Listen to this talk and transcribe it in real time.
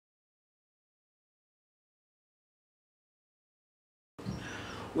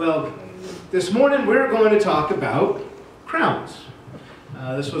Well, this morning we're going to talk about crowns.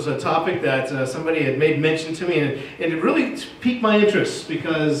 This was a topic that somebody had made mention to me, and it really piqued my interest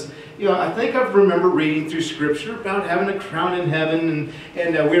because, I think I remember reading through Scripture about having a crown in heaven,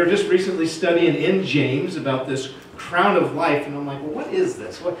 and we were just recently studying in James about this crown of life, and I'm like, well, what is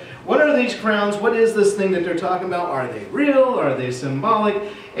this? What are these crowns? What is this thing that they're talking about? Are they real? Are they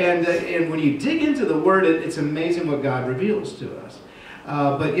symbolic? And when you dig into the Word, it's amazing what God reveals to us.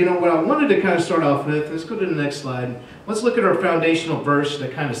 But what I wanted to kind of start off with, let's go to the next slide. Let's look at our foundational verse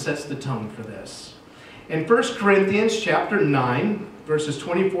that kind of sets the tone for this. In 1 Corinthians chapter 9, verses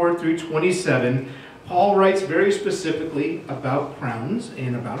 24 through 27, Paul writes very specifically about crowns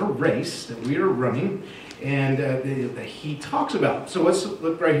and about a race that we are running, and that he talks about. So let's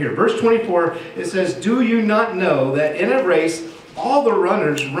look right here. Verse 24, it says, "Do you not know that in a race all the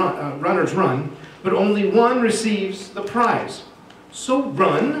runners run, but only one receives the prize? So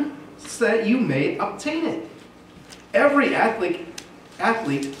run so that you may obtain it. Every athlete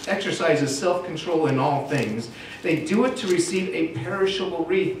exercises self-control in all things. They do it to receive a perishable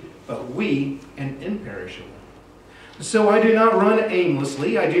wreath, but we an imperishable. So I do not run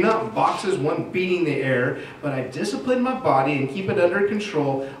aimlessly. I do not box as one beating the air, but I discipline my body and keep it under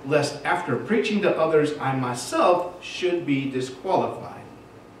control, lest after preaching to others, I myself should be disqualified."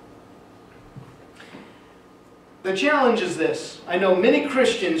 The challenge is this. I know many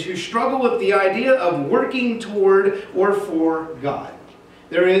Christians who struggle with the idea of working toward or for God.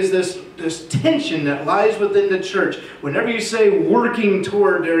 There is this tension that lies within the church. Whenever you say working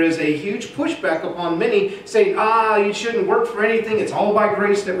toward, there is a huge pushback upon many saying, you shouldn't work for anything. It's all by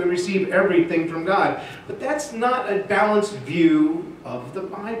grace that we receive everything from God. But that's not a balanced view of the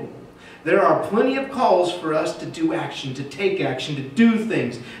Bible. There are plenty of calls for us to do action, to take action, to do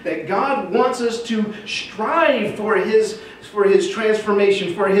things. That God wants us to strive for His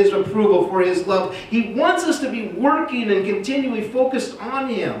transformation, for His approval, for His love. He wants us to be working and continually focused on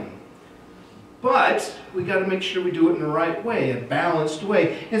Him. But we got to make sure we do it in the right way, a balanced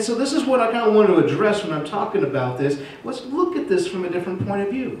way. And so this is what I kind of want to address when I'm talking about this. Let's look at this from a different point of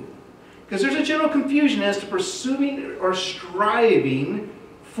view. Because there's a general confusion as to pursuing or striving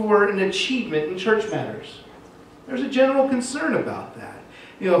for an achievement in church matters. There's a general concern about that.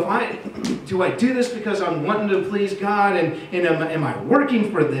 Do I do this because I'm wanting to please God, and am I working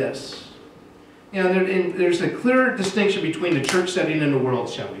for this? There's a clear distinction between the church setting and the world,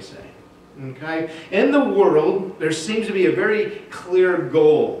 shall we say. Okay? In the world, there seems to be a very clear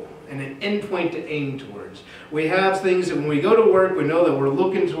goal and an endpoint to aim towards. We have things that when we go to work, we know that we're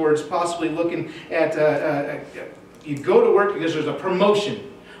looking towards, possibly looking at, you go to work because there's a promotion,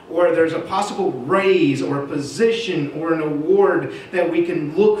 or there's a possible raise or a position or an award that we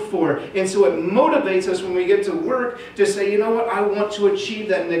can look for. And so it motivates us when we get to work to say, you know what, I want to achieve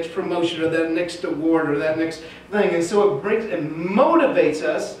that next promotion or that next award or that next thing. And so it motivates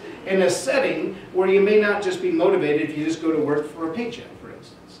us in a setting where you may not just be motivated if you just go to work for a paycheck, for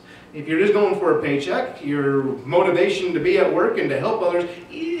instance. If you're just going for a paycheck, your motivation to be at work and to help others,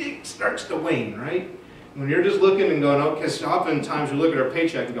 it starts to wane, right? When you're just looking and going, okay, so oftentimes we look at our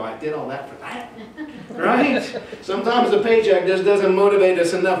paycheck and go, I did all that for that, right? Sometimes the paycheck just doesn't motivate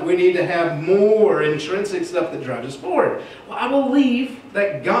us enough. We need to have more intrinsic stuff that drives us forward. Well, I believe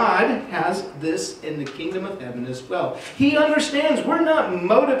that God has this in the kingdom of heaven as well. He understands we're not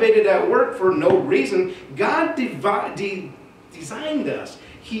motivated at work for no reason. God designed us.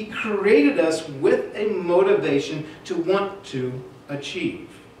 He created us with a motivation to want to achieve.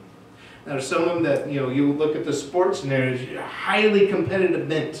 Now, there's some of them that, you look at the sports and there's a highly competitive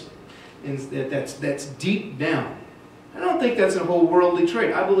bent, and that's deep down. I don't think that's a whole worldly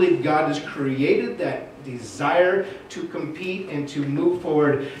trait. I believe God has created that desire to compete and to move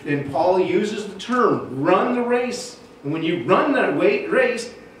forward. And Paul uses the term, run the race. And when you run that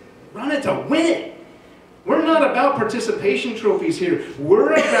race, run it to win it. We're not about participation trophies here.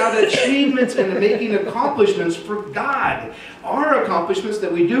 We're about achievements and making accomplishments for God. Our accomplishments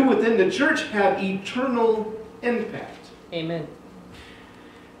that we do within the church have eternal impact. Amen.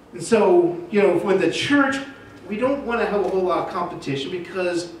 And so, for the church, we don't want to have a whole lot of competition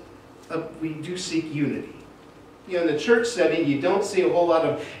because we do seek unity. In the church setting, you don't see a whole lot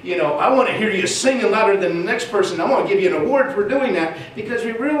of, I want to hear you singing louder than the next person. I want to give you an award for doing that. Because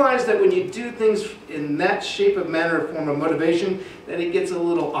we realize that when you do things in that shape of manner, form of motivation, that it gets a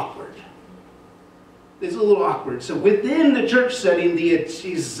little awkward. It's a little awkward. So within the church setting, the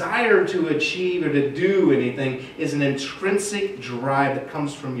desire to achieve or to do anything is an intrinsic drive that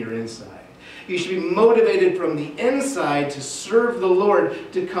comes from your inside. You should be motivated from the inside to serve the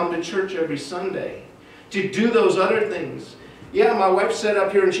Lord, to come to church every Sunday, to do those other things. Yeah, my wife sat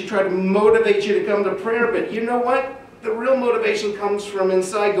up here and she tried to motivate you to come to prayer, but you know what? The real motivation comes from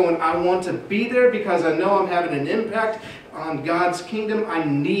inside going, I want to be there because I know I'm having an impact on God's kingdom. I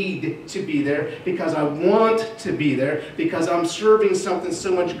need to be there because I want to be there because I'm serving something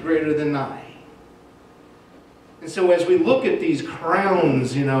so much greater than I. And so as we look at these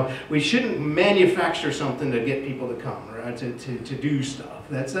crowns, you know, we shouldn't manufacture something to get people to come, right? To do stuff.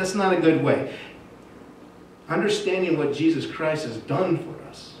 That's not a good way. Understanding what Jesus Christ has done for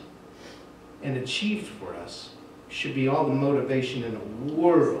us and achieved for us should be all the motivation in the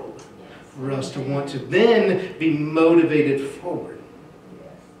world for us to want to then be motivated forward.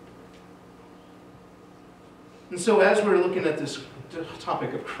 And so as we're looking at this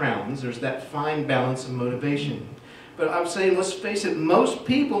topic of crowns, there's that fine balance of motivation. But I'm saying, let's face it, most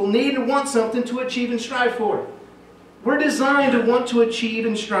people need and want something to achieve and strive for. We're designed to want to achieve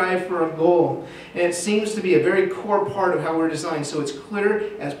and strive for a goal. And it seems to be a very core part of how we're designed. So it's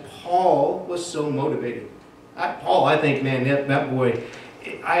clear as Paul was so motivated. Paul, I think, man, that boy,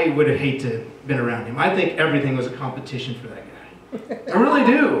 I would have hated to have been around him. I think everything was a competition for that guy. I really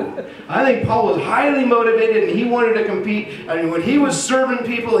do. I think Paul was highly motivated and he wanted to compete. I mean, when he was serving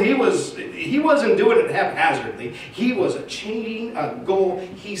people, he wasn't doing it haphazardly. He was achieving a goal.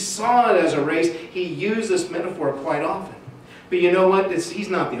 He saw it as a race. He used this metaphor quite often. But you know what? He's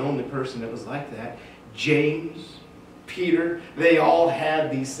not the only person that was like that. James, Peter, they all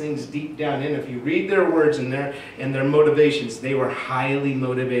had these things deep down in. If you read their words and their motivations, they were highly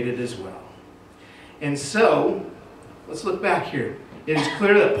motivated as well. And so, let's look back here. It is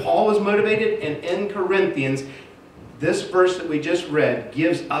clear that Paul was motivated, and in Corinthians, this verse that we just read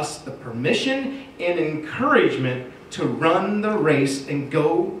gives us the permission and encouragement to run the race and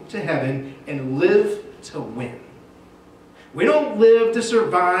go to heaven and live to win. We don't live to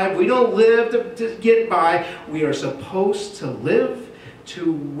survive. We don't live to get by. We are supposed to live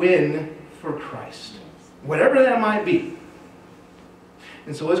to win for Christ, whatever that might be.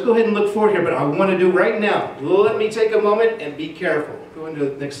 And so let's go ahead and look forward here, but I want to do right now, let me take a moment and be careful. Go into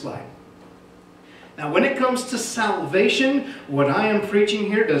the next slide. Now, when it comes to salvation, what I am preaching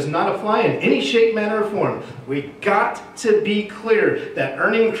here does not apply in any shape, manner, or form. We got to be clear that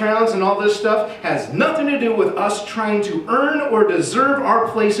earning crowns and all this stuff has nothing to do with us trying to earn or deserve our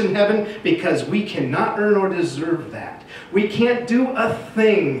place in heaven, because we cannot earn or deserve that. We can't do a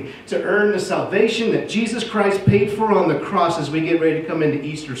thing to earn the salvation that Jesus Christ paid for on the cross as we get ready to come into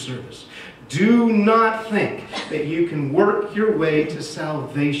Easter service. Do not think that you can work your way to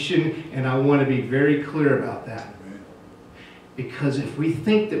salvation, and I want to be very clear about that. Because if we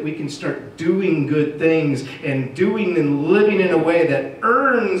think that we can start doing good things and doing and living in a way that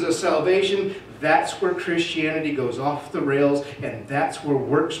earns a salvation, that's where Christianity goes off the rails, and that's where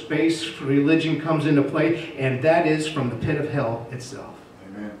works-based religion comes into play, and that is from the pit of hell itself.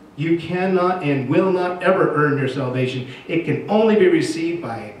 Amen. You cannot and will not ever earn your salvation. It can only be received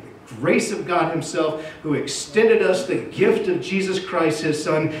by grace of God himself, who extended us the gift of Jesus Christ, his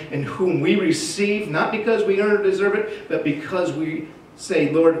Son, and whom we receive, not because we earn or deserve it, but because we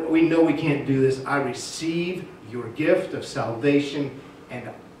say, Lord, we know we can't do this. I receive your gift of salvation, and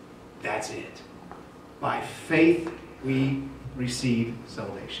that's it. By faith, we receive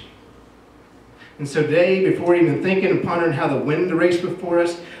salvation. And so today, before even thinking and pondering how to win the race before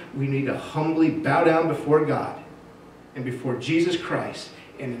us, we need to humbly bow down before God and before Jesus Christ,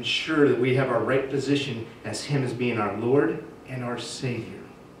 and ensure that we have our right position as him as being our Lord and our Savior.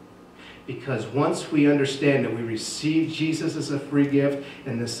 Because once we understand that we receive Jesus as a free gift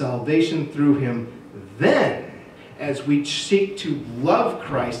and the salvation through him, then as we seek to love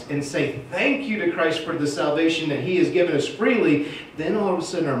Christ and say thank you to Christ for the salvation that he has given us freely, then all of a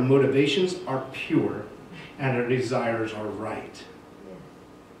sudden our motivations are pure and our desires are right.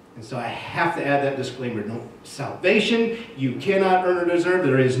 And so I have to add that disclaimer. No salvation, you cannot earn or deserve.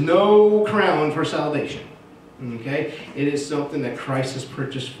 There is no crown for salvation. Okay? It is something that Christ has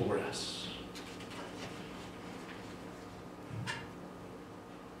purchased for us.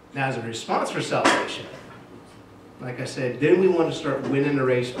 Now, as a response for salvation, like I said, then we want to start winning the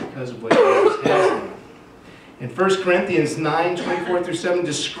race because of what Jesus has done. And 1 Corinthians 9:24-7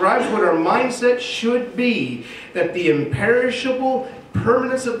 describes what our mindset should be, that the imperishable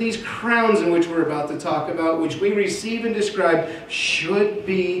permanence of these crowns in which we're about to talk about, which we receive and describe, should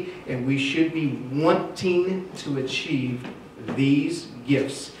be, and we should be wanting to achieve these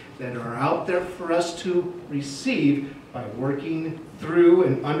gifts that are out there for us to receive by working through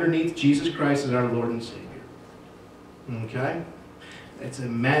and underneath Jesus Christ as our Lord and Savior. Okay? It's a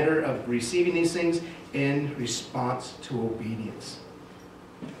matter of receiving these things in response to obedience.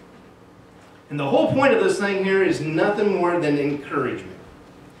 And the whole point of this thing here is nothing more than encouragement.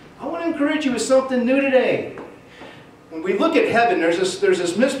 I want to encourage you with something new today. When we look at heaven, there's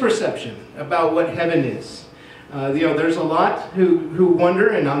this misperception about what heaven is. There's a lot who wonder,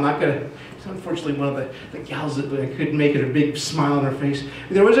 and I'm not going to, it's unfortunately one of the gals that couldn't make it a big smile on her face.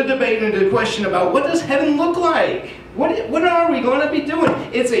 There was a debate and a question about what does heaven look like? What are we going to be doing?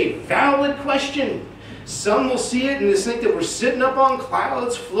 It's a valid question. Some will see it and just think that we're sitting up on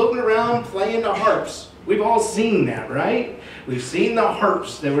clouds, floating around, playing the harps. We've all seen that, right? We've seen the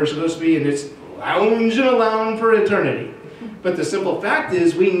harps that we're supposed to be, and it's lounging around for eternity. But the simple fact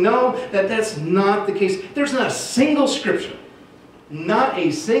is, we know that that's not the case. There's not a single scripture in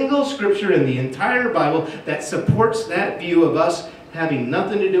the entire Bible that supports that view of us having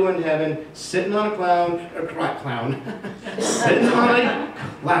nothing to do in heaven, sitting on a sitting on a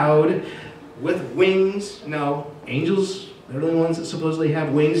cloud with wings. No, angels, they're the ones that supposedly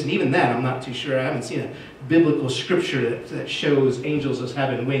have wings, and even that, I'm not too sure. I haven't seen a biblical scripture that shows angels as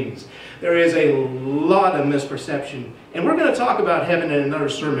having wings. There is a lot of misperception, and we're going to talk about heaven in another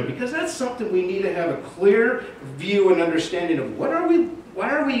sermon, because that's something we need to have a clear view and understanding of. Why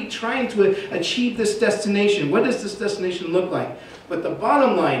are we trying to achieve this destination? What does this destination look like? But the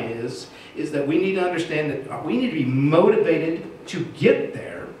bottom line is that we need to understand that we need to be motivated to get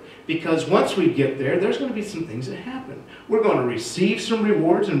there, because once we get there, there's going to be some things that happen. We're going to receive some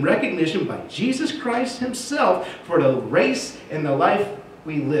rewards and recognition by Jesus Christ himself for the race and the life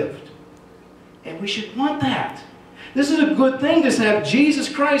we lived. And we should want that. This is a good thing to have Jesus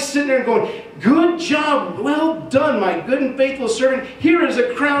Christ sitting there going, good job, well done, my good and faithful servant. Here is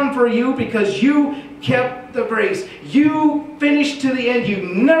a crown for you because you kept the race. You finished to the end. You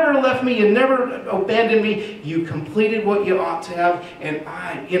never left me. You never abandoned me. You completed what you ought to have. And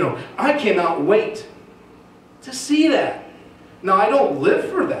I cannot wait to see that. Now, I don't live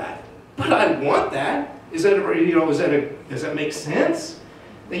for that, but I want that. Does that make sense?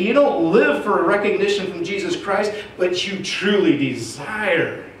 That you don't live for recognition from Jesus Christ, but you truly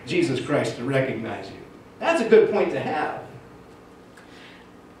desire Jesus Christ to recognize you. That's a good point to have.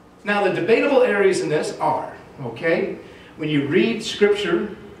 Now, the debatable areas in this are, when you read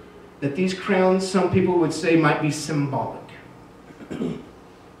Scripture, that these crowns, some people would say, might be symbolic.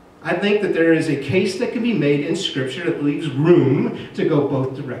 I think that there is a case that can be made in Scripture that leaves room to go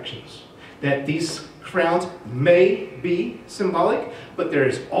both directions. That these crowns may be symbolic, but there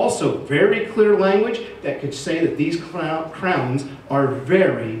is also very clear language that could say that these crowns are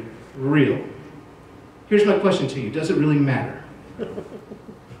very real. Here's my question to you. Does it really matter?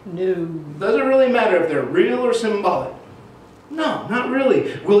 No. Does it really matter if they're real or symbolic? No, not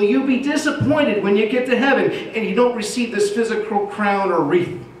really. Will you be disappointed when you get to heaven and you don't receive this physical crown or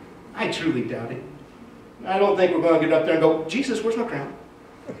wreath? I truly doubt it. I don't think we're going to get up there and go, Jesus, where's my crown?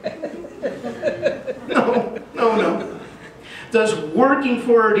 No. Does working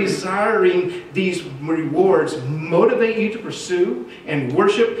for or desiring these rewards motivate you to pursue and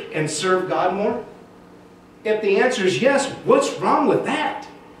worship and serve God more? If the answer is yes, what's wrong with that?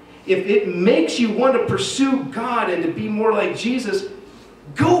 If it makes you want to pursue God and to be more like Jesus,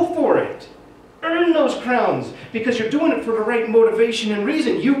 go for it. Earn those crowns because you're doing it for the right motivation and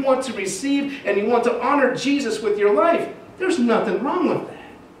reason. You want to receive and you want to honor Jesus with your life. There's nothing wrong with that.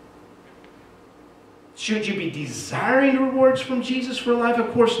 Should you be desiring rewards from Jesus for life?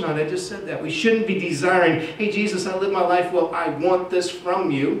 Of course not. I just said that. We shouldn't be desiring, hey, Jesus, I live my life well. I want this from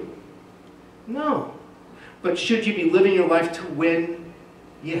you. No. But should you be living your life to win?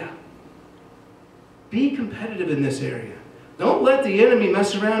 Yeah. Be competitive in this area. Don't let the enemy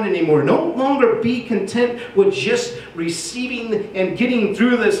mess around anymore. No longer be content with just receiving and getting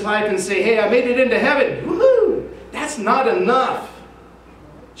through this life and say, hey, I made it into heaven. Woohoo! That's not enough.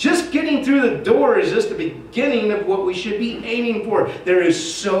 Just getting through the door is just the beginning of what we should be aiming for. There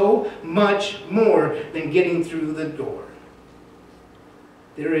is so much more than getting through the door.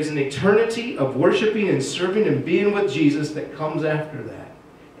 There is an eternity of worshiping and serving and being with Jesus that comes after that.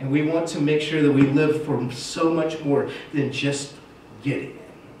 And we want to make sure that we live for so much more than just getting it.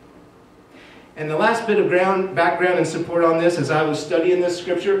 And the last bit of background and support on this, as I was studying this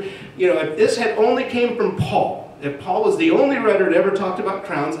scripture, if this had only came from Paul, if Paul was the only writer that ever talked about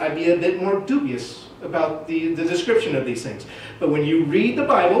crowns, I'd be a bit more dubious about the description of these things. But when you read the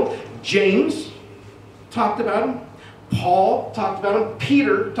Bible, James talked about them, Paul talked about them,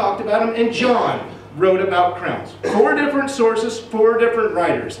 Peter talked about them, and John wrote about crowns. 4 different sources, 4 different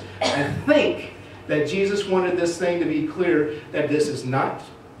writers. I think that Jesus wanted this thing to be clear that this is not,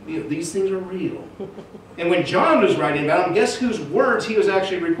 these things are real. And when John was writing about them, guess whose words he was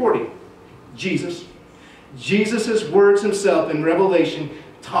actually recording? Jesus. Jesus' words himself in Revelation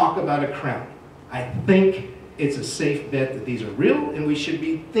talk about a crown. I think it's a safe bet that these are real, and we should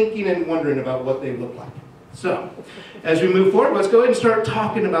be thinking and wondering about what they look like. So, as we move forward, let's go ahead and start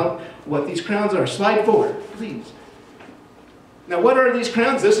talking about what these crowns are. Slide forward, please. Now, what are these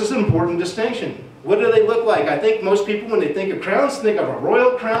crowns? This is an important distinction. What do they look like? I think most people, when they think of crowns, think of a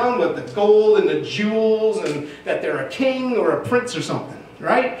royal crown with the gold and the jewels and that they're a king or a prince or something,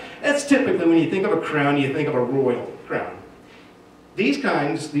 right? That's typically when you think of a crown, you think of a royal crown. These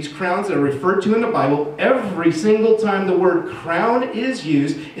crowns that are referred to in the Bible, every single time the word crown is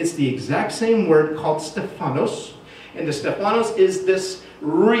used, it's the exact same word called Stephanos. And the Stephanos is this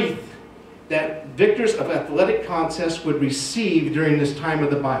wreath that victors of athletic contests would receive during this time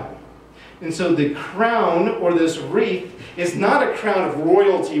of the Bible. And so the crown, or this wreath, is not a crown of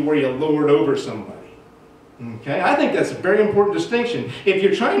royalty where you lord over somebody. Okay? I think that's a very important distinction. If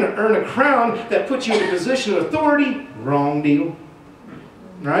you're trying to earn a crown that puts you in a position of authority, wrong deal.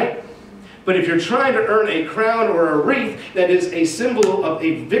 Right? But if you're trying to earn a crown or a wreath that is a symbol of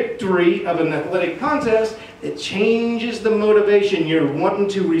a victory of an athletic contest, it changes the motivation. You're wanting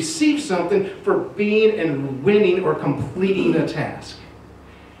to receive something for being and winning or completing a task.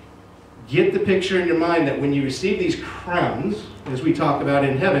 Get the picture in your mind that when you receive these crowns, as we talk about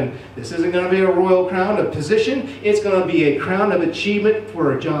in heaven, this isn't going to be a royal crown of position. It's going to be a crown of achievement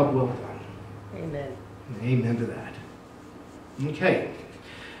for a job well done. Amen. Amen to that. Okay.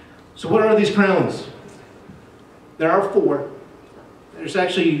 So what are these crowns? There are 4. There's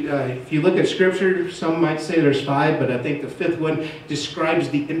actually, if you look at Scripture, some might say there's 5, but I think the 5th one describes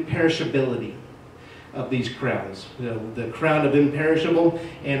the imperishability of these crowns. The crown of imperishable,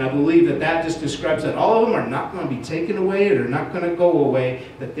 and I believe that that just describes that all of them are not going to be taken away, or they're not going to go away,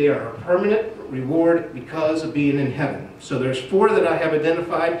 that they are a permanent reward because of being in heaven. So there's 4 that I have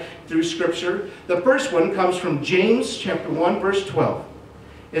identified through Scripture. The first one comes from James chapter 1, verse 12.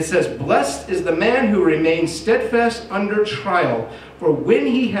 It says, "Blessed is the man who remains steadfast under trial, for when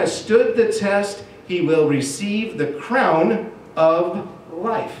he has stood the test, he will receive the crown of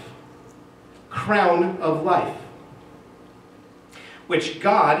life." Crown of life, which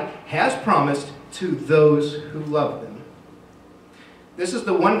God has promised to those who love them. This is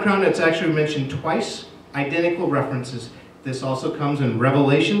the one crown that's actually mentioned twice, identical references. This also comes in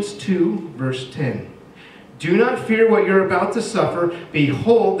Revelations 2, verse 10. "Do not fear what you're about to suffer.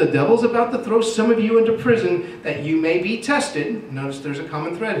 Behold, the devil's about to throw some of you into prison, that you may be tested." Notice there's a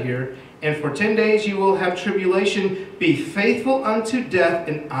common thread here. "And for 10 days you will have tribulation. Be faithful unto death,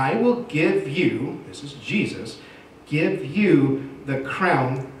 and I will give you," this is Jesus, "give you the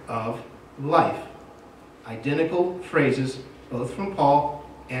crown of life." Identical phrases, both from Paul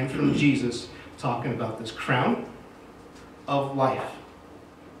and from Jesus, talking about this crown of life.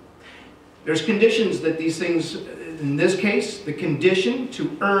 There's conditions that these things, in this case, the condition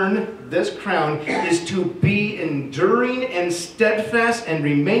to earn this crown is to be enduring and steadfast and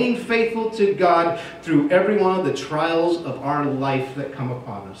remaining faithful to God through every one of the trials of our life that come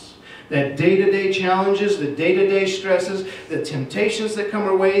upon us. That day-to-day challenges, the day-to-day stresses, the temptations that come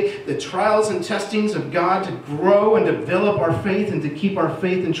our way, the trials and testings of God to grow and develop our faith and to keep our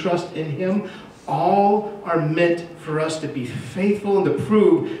faith and trust in Him, all are meant for us to be faithful and to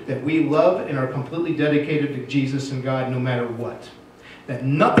prove that we love and are completely dedicated to Jesus and God no matter what. That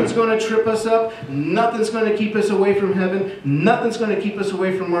nothing's going to trip us up, nothing's going to keep us away from heaven, nothing's going to keep us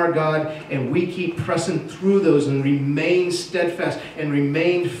away from our God, and we keep pressing through those and remain steadfast and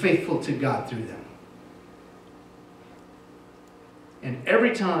remain faithful to God through them. And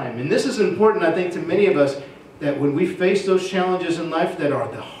every time, and this is important I think to many of us, that when we face those challenges in life that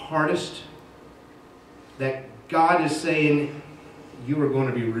are the hardest, that God is saying, you are going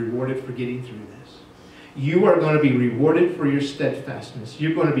to be rewarded for getting through this. You are going to be rewarded for your steadfastness.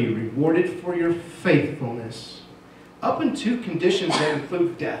 You're going to be rewarded for your faithfulness. Up into conditions that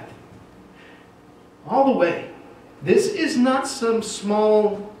include death. All the way. This is not some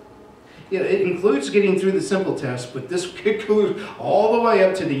small, it includes getting through the simple test, but this includes all the way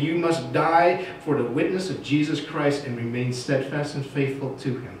up to the you must die for the witness of Jesus Christ and remain steadfast and faithful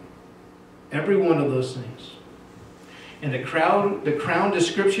to Him. Every one of those things. And the crown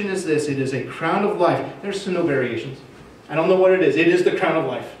description is this. It is a crown of life. There's no variations. I don't know what it is. It is the crown of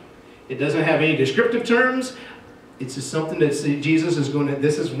life. It doesn't have any descriptive terms. It's just something that Jesus is going to,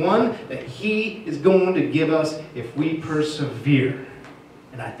 this is one that He is going to give us if we persevere.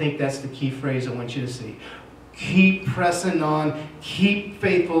 And I think that's the key phrase I want you to see. Keep pressing on. Keep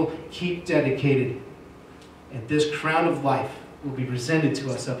faithful. Keep dedicated. And this crown of life will be presented to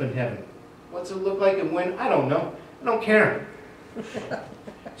us up in heaven. What's it look like and when? I don't know. I don't care.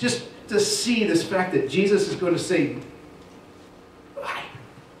 Just to see this fact that Jesus is going to say,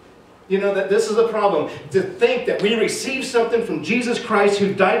 You know, that this is the problem. To think that we receive something from Jesus Christ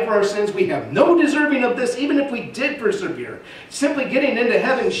who died for our sins, we have no deserving of this, even if we did persevere. Simply getting into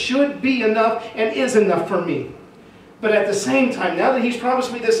heaven should be enough and is enough for me. But at the same time, now that he's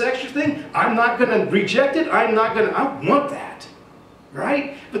promised me this extra thing, I'm not going to reject it. I want that.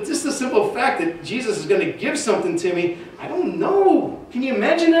 Right? But just the simple fact that Jesus is going to give something to me, I don't know. Can you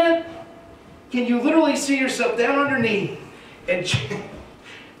imagine that? Can you literally see yourself down underneath and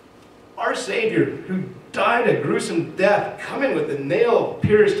our Savior, who died a gruesome death, coming with the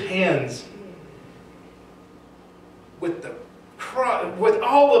nail-pierced hands, with the cross, with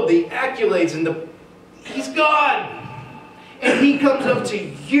all of the accolades, and he's God. And he comes up to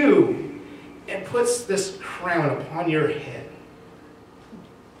you and puts this crown upon your head.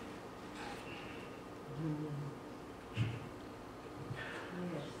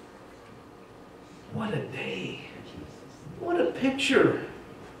 What a day. What a picture.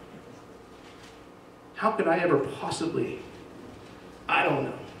 How could I ever possibly? I don't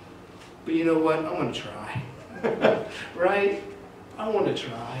know. But you know what? I want to try. Right? I want to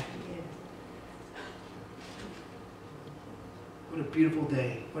try. What a beautiful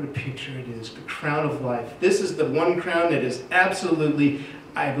day. What a picture it is. The crown of life. This is the one crown that is absolutely,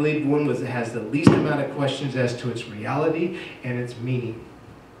 I believe, one that has the least amount of questions as to its reality and its meaning.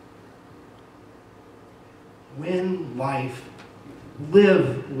 Win life.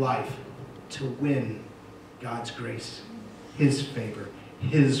 Live life to win God's grace, His favor,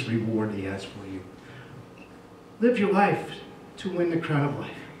 His reward He has for you. Live your life to win the crown of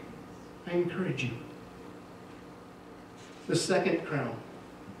life. I encourage you. The second crown.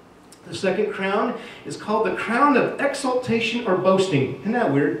 The second crown is called the crown of exaltation or boasting. Isn't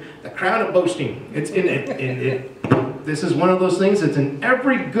that weird? The crown of boasting. It's in it. This is one of those things that's in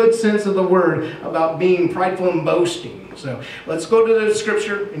every good sense of the word about being prideful and boasting. So let's go to the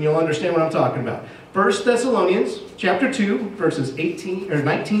scripture and you'll understand what I'm talking about. 1 Thessalonians chapter 2, verses 19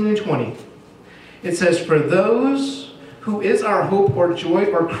 and 20. It says, "For those who is our hope or joy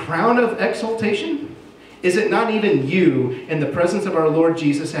or crown of exaltation, is it not even you in the presence of our Lord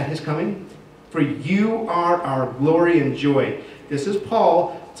Jesus at His coming? For you are our glory and joy." This is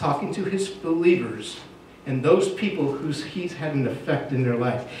Paul talking to his believers and those people whose he's had an effect in their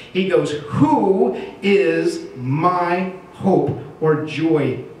life. He goes, "Who is my hope or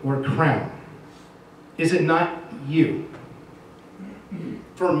joy or crown? Is it not you?"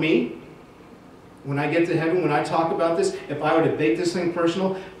 For me, when I get to heaven, when I talk about this, if I were to make this thing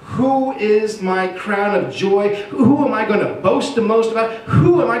personal, who is my crown of joy? Who am I going to boast the most about?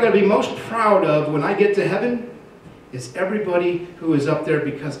 Who am I going to be most proud of when I get to heaven? It's everybody who is up there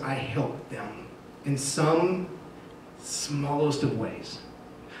because I helped them in some smallest of ways.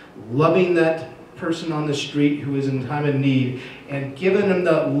 Loving that person on the street who is in time of need and giving them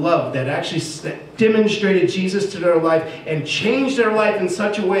the love that actually demonstrated Jesus to their life and changed their life in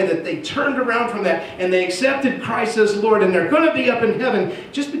such a way that they turned around from that and they accepted Christ as Lord, and they're going to be up in heaven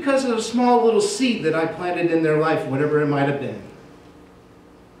just because of a small little seed that I planted in their life, whatever it might have been.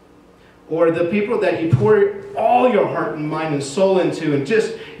 Or the people that you pour all your heart and mind and soul into, and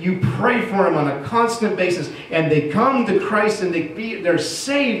just you pray for them on a constant basis, and they come to Christ and they're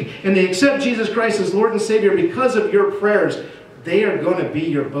saved and they accept Jesus Christ as Lord and Savior because of your prayers. They are going to be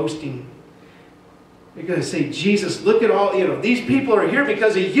your boasting. You're going to say, "Jesus, look at all, these people are here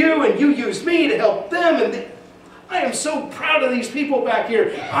because of you, and you used me to help them, and I am so proud of these people back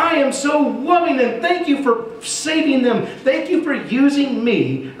here. I am so loving, and thank you for saving them. Thank you for using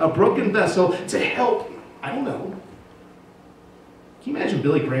me, a broken vessel, to help." I don't know. Can you imagine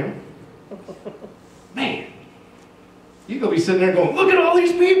Billy Graham? Man, you're going to be sitting there going, "Look at all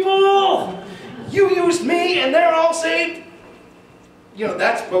these people. You used me, and they're all saved."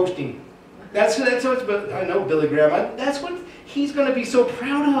 That's boasting. That's what, but I know Billy Graham. That's what he's going to be so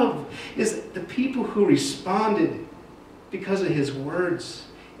proud of, is the people who responded because of his words,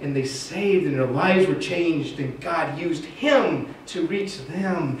 and they saved, and their lives were changed, and God used him to reach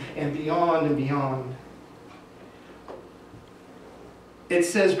them and beyond and beyond. It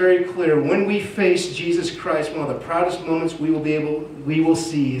says very clear, when we face Jesus Christ, one of the proudest moments we will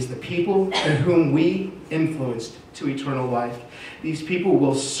see is the people in whom we influenced to eternal life. These people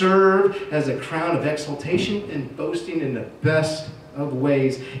will serve as a crown of exaltation and boasting in the best of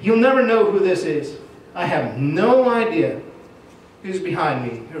ways. You'll never know who this is. I have no idea who's behind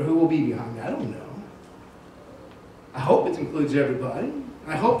me or who will be behind me. I don't know. I hope it includes everybody.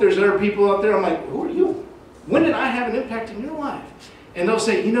 I hope there's other people out there. I'm like, "Who are you? When did I have an impact in your life?" And they'll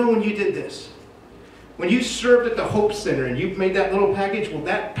say, "When you did this, When you served at the Hope Center and you made that little package, well,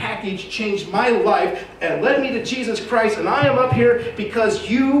 that package changed my life and led me to Jesus Christ, and I am up here because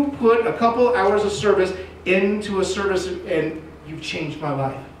you put a couple hours of service into a service and you've changed my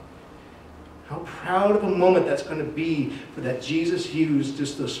life. How proud of a moment that's going to be for that Jesus used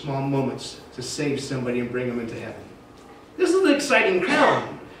just those small moments to save somebody and bring them into heaven. This is an exciting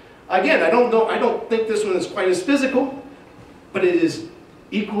crown. Again, I don't think this one is quite as physical, but it is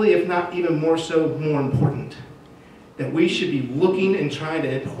equally, if not even more so, more important. That we should be looking and trying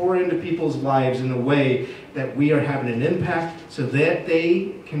to pour into people's lives in a way that we are having an impact so that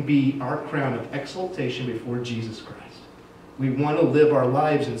they can be our crown of exaltation before Jesus Christ. We want to live our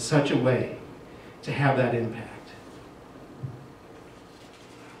lives in such a way to have that impact.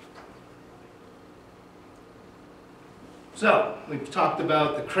 So, we've talked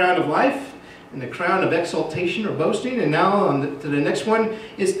about the crown of life and the crown of exaltation or boasting, and now to the next one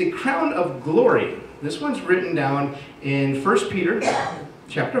is the crown of glory. This one's written down in 1 Peter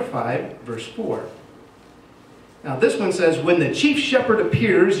chapter 5, verse 4. Now this one says, when the chief shepherd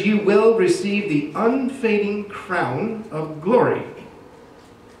appears, you will receive the unfading crown of glory.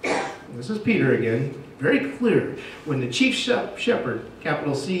 This is Peter again, very clear. When the chief shepherd,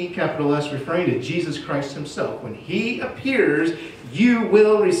 capital C, capital S, referring to Jesus Christ himself, when he appears, you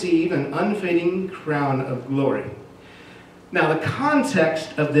will receive an unfading crown of glory. Now the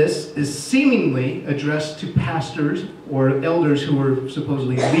context of this is seemingly addressed to pastors or elders who are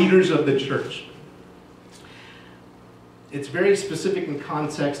supposedly leaders of the church. It's very specific in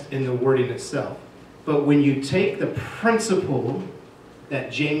context in the wording itself. But when you take the principle that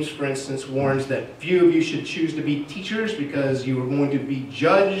James, for instance, warns that few of you should choose to be teachers because you are going to be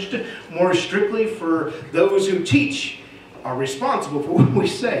judged more strictly, for those who teach are responsible for what we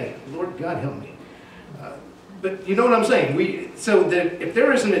say. Lord God help me. But you know what I'm saying? So that if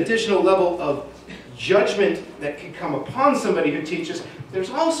there is an additional level of judgment that can come upon somebody who teaches, there's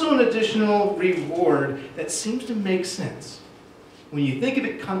also an additional reward that seems to make sense. When you think of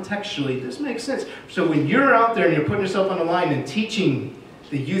it contextually, this makes sense. So when you're out there and you're putting yourself on the line and teaching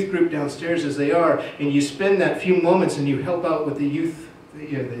the youth group downstairs as they are, and you spend that few moments and you help out with the youth,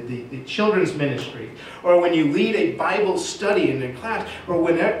 the children's ministry, or when you lead a Bible study in a class, or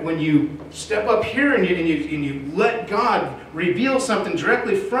when you step up here and you let God reveal something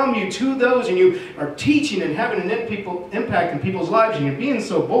directly from you to those, and you are teaching and having an impact in people's lives, and you're being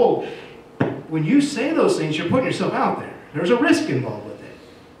so bold, when you say those things, you're putting yourself out there. There's a risk involved with it,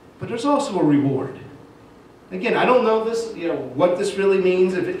 but there's also a reward. Again, I don't know this, what this really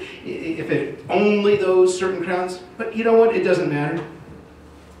means, if it only those certain crowns, but you know what? It doesn't matter.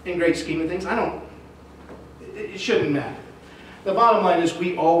 In great scheme of things, it shouldn't matter. The bottom line is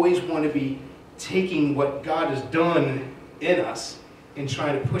we always want to be taking what God has done in us and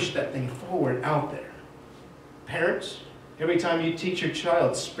trying to push that thing forward out there. Parents, every time you teach your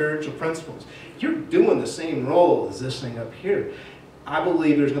child spiritual principles, you're doing the same role as this thing up here. I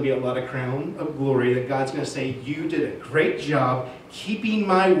believe there's going to be a lot of crown of glory that God's going to say, you did a great job keeping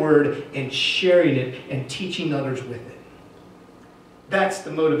my word and sharing it and teaching others with it. That's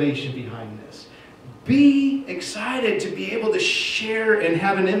the motivation behind this. Be excited to be able to share and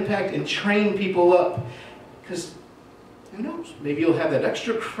have an impact and train people up. Because, who knows, maybe you'll have that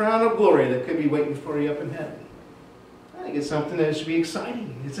extra crown of glory that could be waiting for you up in heaven. I think it's something that should be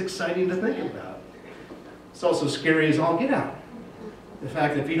exciting. It's exciting to think about. It's also scary as all get out. The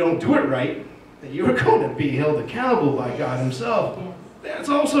fact that if you don't do it right, that you are going to be held accountable by God himself. That's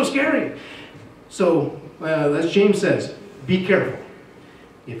also scary. So, as James says, be careful.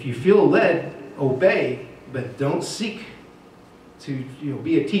 If you feel led, obey, but don't seek to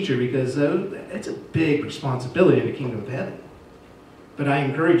be a teacher, because it's a big responsibility in the kingdom of heaven. But I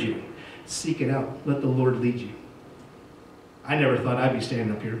encourage you, seek it out. Let the Lord lead you. I never thought I'd be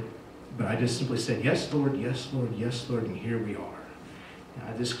standing up here, but I just simply said, yes, Lord, yes, Lord, yes, Lord, and here we are.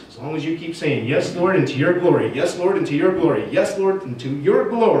 And as long as you keep saying, yes, Lord, and to your glory, yes, Lord, and to your glory, yes, Lord, and to your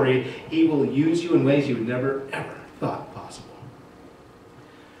glory, he will use you in ways you never, ever thought possible.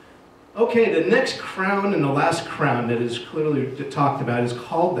 Okay, the next crown and the last crown that is clearly talked about is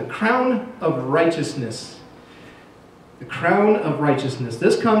called the crown of righteousness. The crown of righteousness.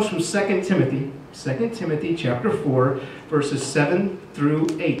 This comes from 2 Timothy. 2 Timothy chapter 4, verses 7 through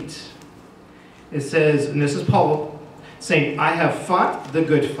 8. It says, and this is Paul saying, I have fought the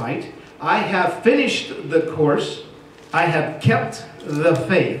good fight. I have finished the course. I have kept the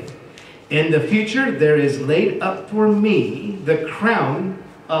faith. In the future there is laid up for me the crown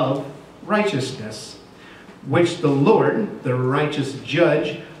of righteousness, which the Lord, the righteous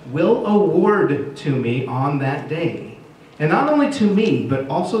judge, will award to me on that day. And not only to me, but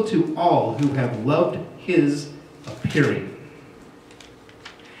also to all who have loved his appearing.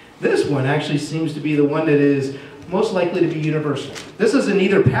 This one actually seems to be the one that is most likely to be universal. This is an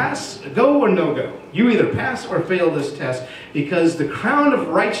either pass, go, or no go. You either pass or fail this test, because the crown of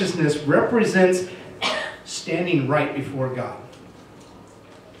righteousness represents standing right before God.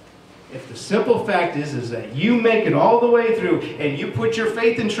 If the simple fact is that you make it all the way through and you put your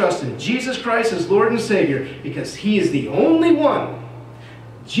faith and trust in Jesus Christ as Lord and Savior, because he is the only one,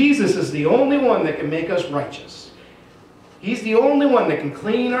 Jesus is the only one that can make us righteous. He's the only one that can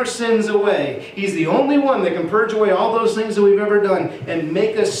clean our sins away. He's the only one that can purge away all those things that we've ever done and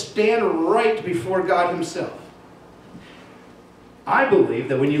make us stand right before God himself. I believe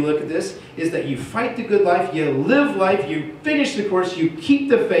that when you look at this, is that you fight the good life, you live life, you finish the course, you keep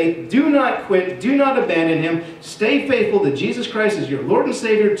the faith, do not quit, do not abandon him, stay faithful to Jesus Christ as your Lord and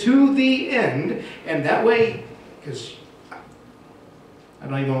Savior to the end, and that way, because I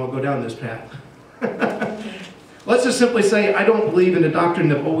don't even want to go down this path. Let's just simply say, I don't believe in the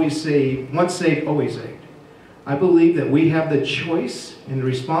doctrine of always saved, once saved, always saved. I believe that we have the choice and the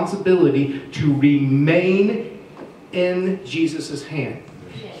responsibility to remain in Jesus' hand.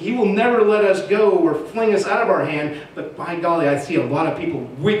 He will never let us go or fling us out of our hand, but by golly, I see a lot of people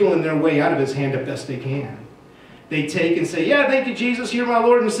wiggling their way out of his hand the best they can. They take and say, yeah, thank you, Jesus, you're my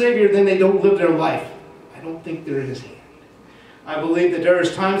Lord and Savior, then they don't live their life. I don't think they're in his hand. I believe that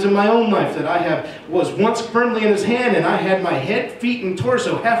there's times in my own life that I was once firmly in his hand, and I had my head, feet, and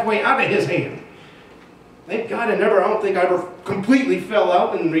torso halfway out of his hand. Thank God I don't think I ever completely fell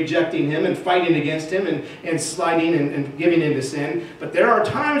out in rejecting him and fighting against him and sliding and giving into sin. But there are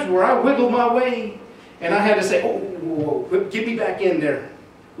times where I wiggled my way, and I had to say, oh, get me back in there.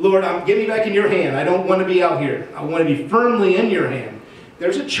 Lord, get me back in your hand. I don't want to be out here. I want to be firmly in your hand.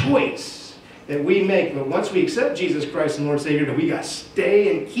 There's a choice that we make, but once we accept Jesus Christ and Lord and Savior, that we got to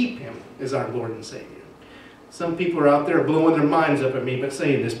stay and keep him as our Lord and Savior. Some people are out there blowing their minds up at me but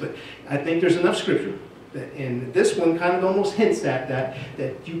saying this, but I think there's enough scripture that, and this one kind of almost hints at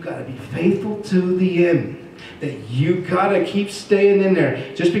that you got to be faithful to the end. That you got to keep staying in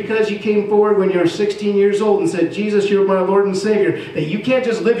there. Just because you came forward when you were 16 years old and said, Jesus, you're my Lord and Savior, that you can't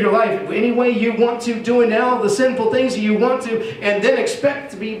just live your life any way you want to, doing all the sinful things that you want to, and then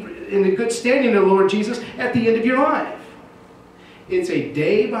expect to be in a good standing of the Lord Jesus at the end of your life. It's a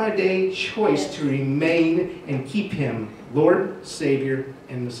day-by-day choice to remain and keep him Lord, Savior,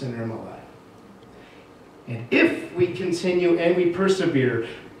 and the center of my life. And if we continue and we persevere,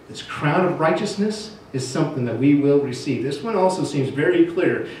 this crown of righteousness is something that we will receive. This one also seems very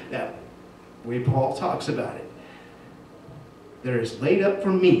clear that the way Paul talks about it. There is laid up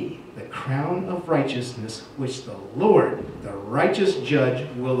for me the crown of righteousness, which the Lord, the righteous judge,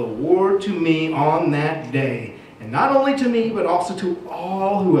 will award to me on that day. And not only to me, but also to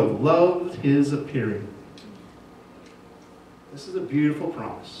all who have loved his appearing. This is a beautiful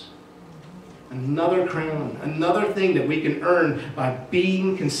promise. Another crown, another thing that we can earn by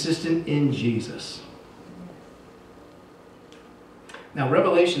being consistent in Jesus. Now,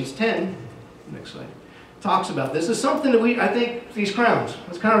 Revelations 10, next slide, talks about this. It's something that I think, these crowns,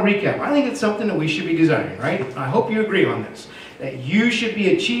 let's kind of recap. I think it's something that we should be desiring, right? I hope you agree on this. That you should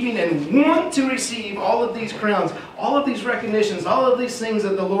be achieving and want to receive all of these crowns, all of these recognitions, all of these things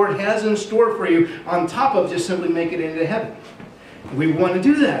that the Lord has in store for you on top of just simply making it into heaven. We want to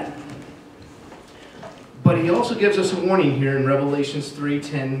do that. But he also gives us a warning here in Revelations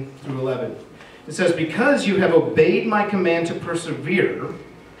 3:10 through 11. It says, because you have obeyed my command to persevere,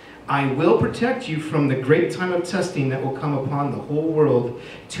 I will protect you from the great time of testing that will come upon the whole world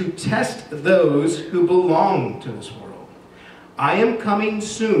to test those who belong to this world. I am coming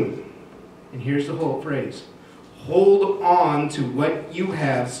soon. And here's the whole phrase. Hold on to what you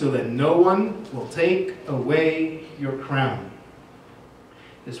have so that no one will take away your crown.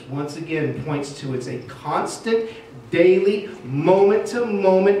 This once again points to it's a constant, daily,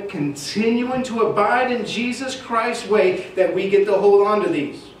 moment-to-moment, continuing to abide in Jesus Christ's way that we get to hold on to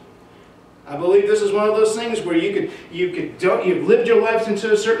these. I believe this is one of those things where you've lived your life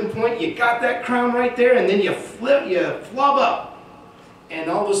into a certain point, you got that crown right there, and then you flub up, and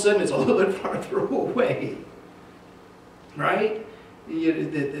all of a sudden it's a little bit farther away, right?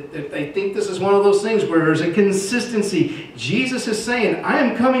 I think this is one of those things where there's a consistency. Jesus is saying, I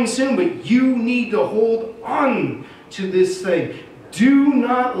am coming soon, but you need to hold on to this thing. Do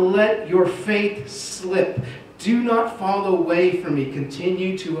not let your faith slip. Do not fall away from me.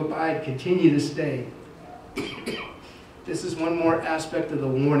 Continue to abide. Continue to stay. This is one more aspect of the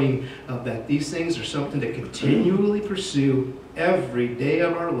warning of that these things are something to continually pursue every day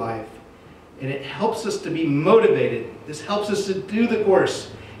of our life. And it helps us to be motivated. This helps us to do the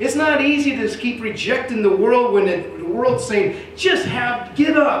course. It's not easy to just keep rejecting the world when the world's saying,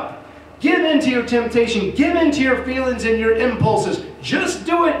 give up. Give into your temptation. Give into your feelings and your impulses. Just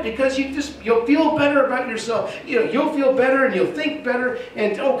do it because you'll feel better about yourself. You'll feel better and you'll think better.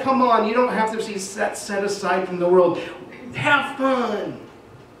 And oh, come on, you don't have to be set aside from the world. Have fun.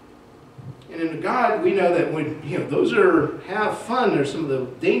 And in God, we know that when those are have fun. They're some of the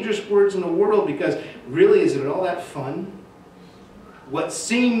dangerous words in the world because really, is it all that fun? What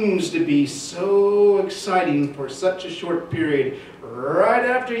seems to be so exciting for such a short period, right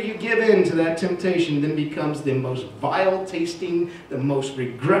after you give in to that temptation, then becomes the most vile tasting, the most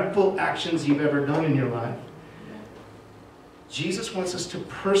regretful actions you've ever done in your life. Jesus wants us to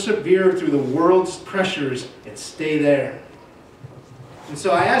persevere through the world's pressures and stay there. And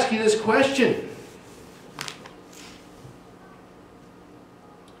so I ask you this question.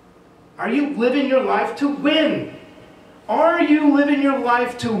 Are you living your life to win? Are you living your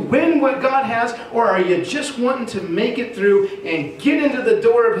life to win what God has, or are you just wanting to make it through and get into the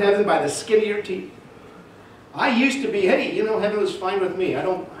door of heaven by the skin of your teeth? I used to be, hey, heaven was fine with me. I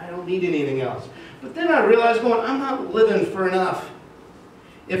don't need anything else. But then I realized I'm not living for enough.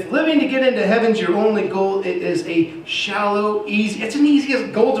 If living to get into heaven's your only goal, it is a shallow, it's an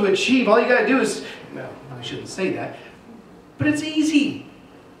easiest goal to achieve. All you got to do is, well, I shouldn't say that, but it's easy.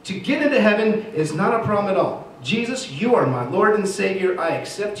 To get into heaven is not a problem at all. Jesus, you are my Lord and Savior. I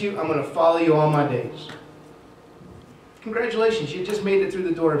accept you. I'm going to follow you all my days. Congratulations, you just made it through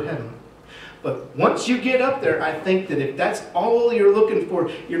the door of heaven. But once you get up there, I think that if that's all you're looking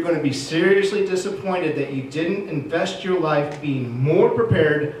for, you're going to be seriously disappointed that you didn't invest your life being more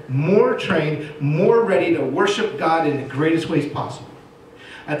prepared, more trained, more ready to worship God in the greatest ways possible.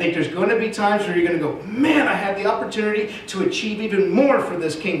 I think there's going to be times where you're going to go, man, I had the opportunity to achieve even more for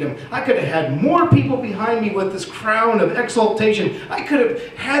this kingdom. I could have had more people behind me with this crown of exaltation. I could have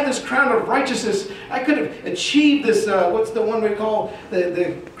had this crown of righteousness. I could have achieved this, what's the one we call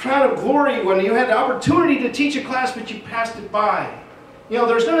the crown of glory, when you had the opportunity to teach a class, but you passed it by.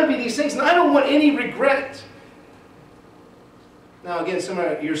 There's going to be these things, and I don't want any regret. Now, again, some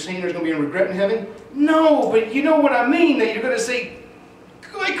of you're saying there's going to be a regret in heaven? No, but you know what I mean, that you're going to say,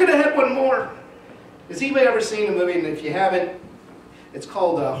 I could have had one more. Has anybody ever seen a movie, and if you haven't, it's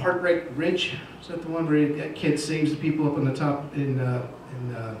called Heartbreak Ridge. Is that the one where a kid saves the people up on the top in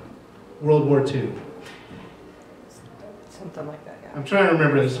World War II? Something like that, yeah. I'm trying to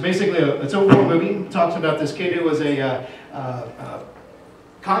remember this. Basically, it's a war movie. It talks about this kid who was a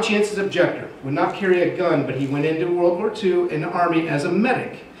conscientious objector, would not carry a gun, but he went into World War II in the Army as a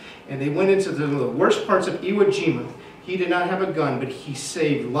medic. And they went into one of the worst parts of Iwo Jima. He did not have a gun, but he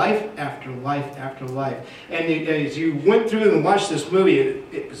saved life after life after life. And as you went through and watched this movie,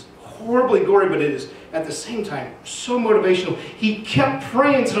 it was horribly gory, but it is at the same time so motivational. He kept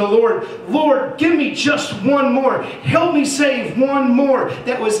praying to the Lord, Lord, give me just one more. Help me save one more.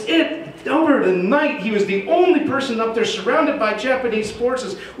 That was it. Over the night, he was the only person up there surrounded by Japanese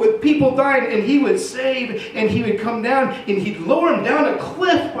forces with people dying, and he would save, and he would come down, and he'd lower him down a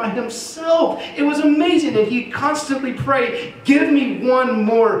cliff by himself. It was amazing, and he'd constantly pray, give me one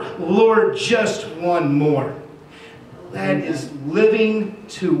more, Lord, just one more. That is living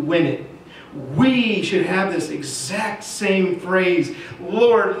to win it. We should have this exact same phrase.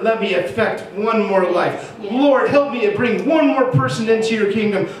 Lord, let me affect one more life. Lord, help me to bring one more person into your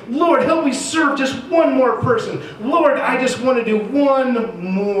kingdom. Lord, help me serve just one more person. Lord, I just want to do one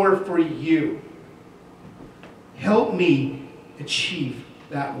more for you. Help me achieve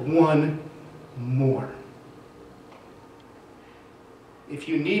that one more. If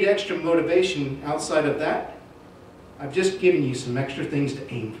you need extra motivation outside of that, I've just given you some extra things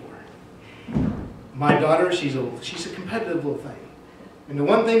to aim for. My daughter, she's a competitive little thing. And the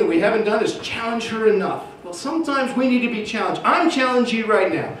one thing that we haven't done is challenge her enough. Well, sometimes we need to be challenged. I'm challenging you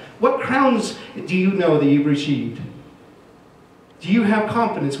right now. What crowns do you know that you've achieved? Do you have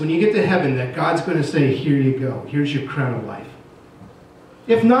confidence when you get to heaven that God's going to say, here you go, here's your crown of life?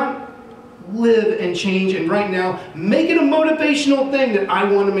 If not, live and change, and right now, make it a motivational thing that I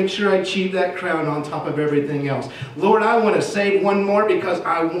want to make sure I achieve that crown on top of everything else. Lord, I want to save one more because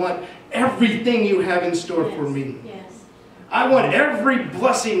I want everything you have in store for me. Yes. I want every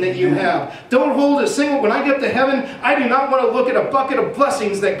blessing that you have. Don't hold a single, when I get to heaven, I do not want to look at a bucket of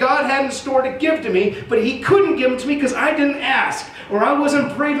blessings that God had in store to give to me, but He couldn't give them to me because I didn't ask, or I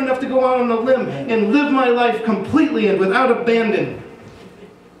wasn't brave enough to go out on a limb and live my life completely and without abandon.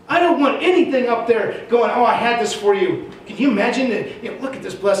 I don't want anything up there going, oh, I had this for you. Can you imagine that? Look at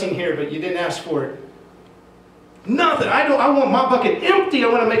this blessing here, but you didn't ask for it. Nothing. I want my bucket empty. I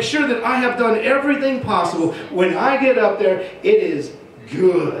want to make sure that I have done everything possible. When I get up there, it is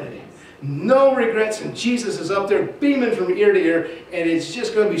good. No regrets, and Jesus is up there beaming from ear to ear, and it's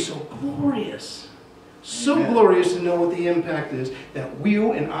just going to be so glorious. So glorious to know what the impact is that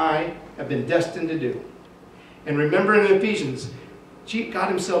you and I have been destined to do. And remember in Ephesians, God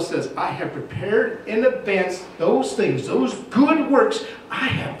himself says, I have prepared in advance those things, those good works, I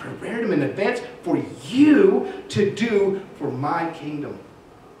have prepared them in advance for you to do for my kingdom.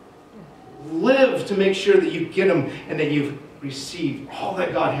 Live to make sure that you get them and that you've received all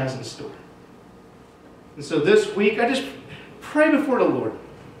that God has in store. And so this week, I just pray before the Lord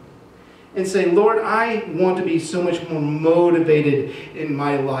and say, Lord, I want to be so much more motivated in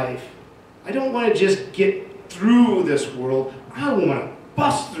my life. I don't want to just get through this world. I want to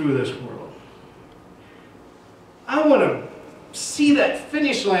bust through this world. I want to see that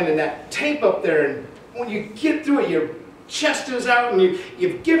finish line and that tape up there. And when you get through it, your chest is out and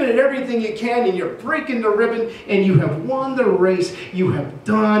you've given it everything you can and you're breaking the ribbon and you have won the race. You have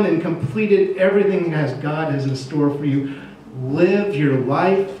done and completed everything as God has in store for you. Live your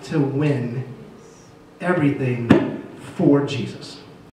life to win everything for Jesus.